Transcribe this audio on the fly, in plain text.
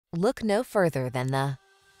Look no further than the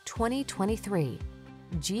 2023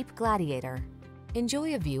 Jeep Gladiator.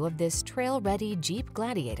 Enjoy a view of this trail-ready Jeep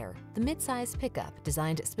Gladiator, the midsize pickup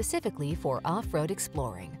designed specifically for off-road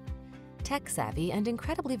exploring. Tech-savvy and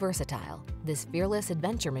incredibly versatile, this fearless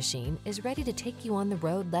adventure machine is ready to take you on the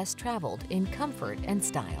road less traveled in comfort and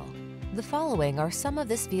style. The following are some of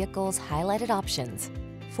this vehicle's highlighted options: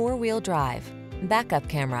 four-wheel drive, backup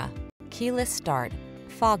camera, keyless start,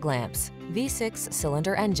 fog lamps, V6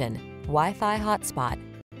 cylinder engine, Wi-Fi hotspot,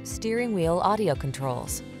 steering wheel audio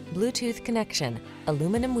controls, Bluetooth connection,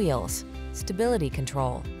 aluminum wheels, stability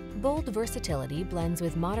control. Bold versatility blends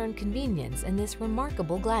with modern convenience in this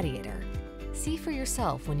remarkable Gladiator. See for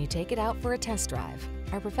yourself when you take it out for a test drive.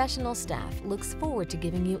 Our professional staff looks forward to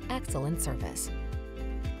giving you excellent service.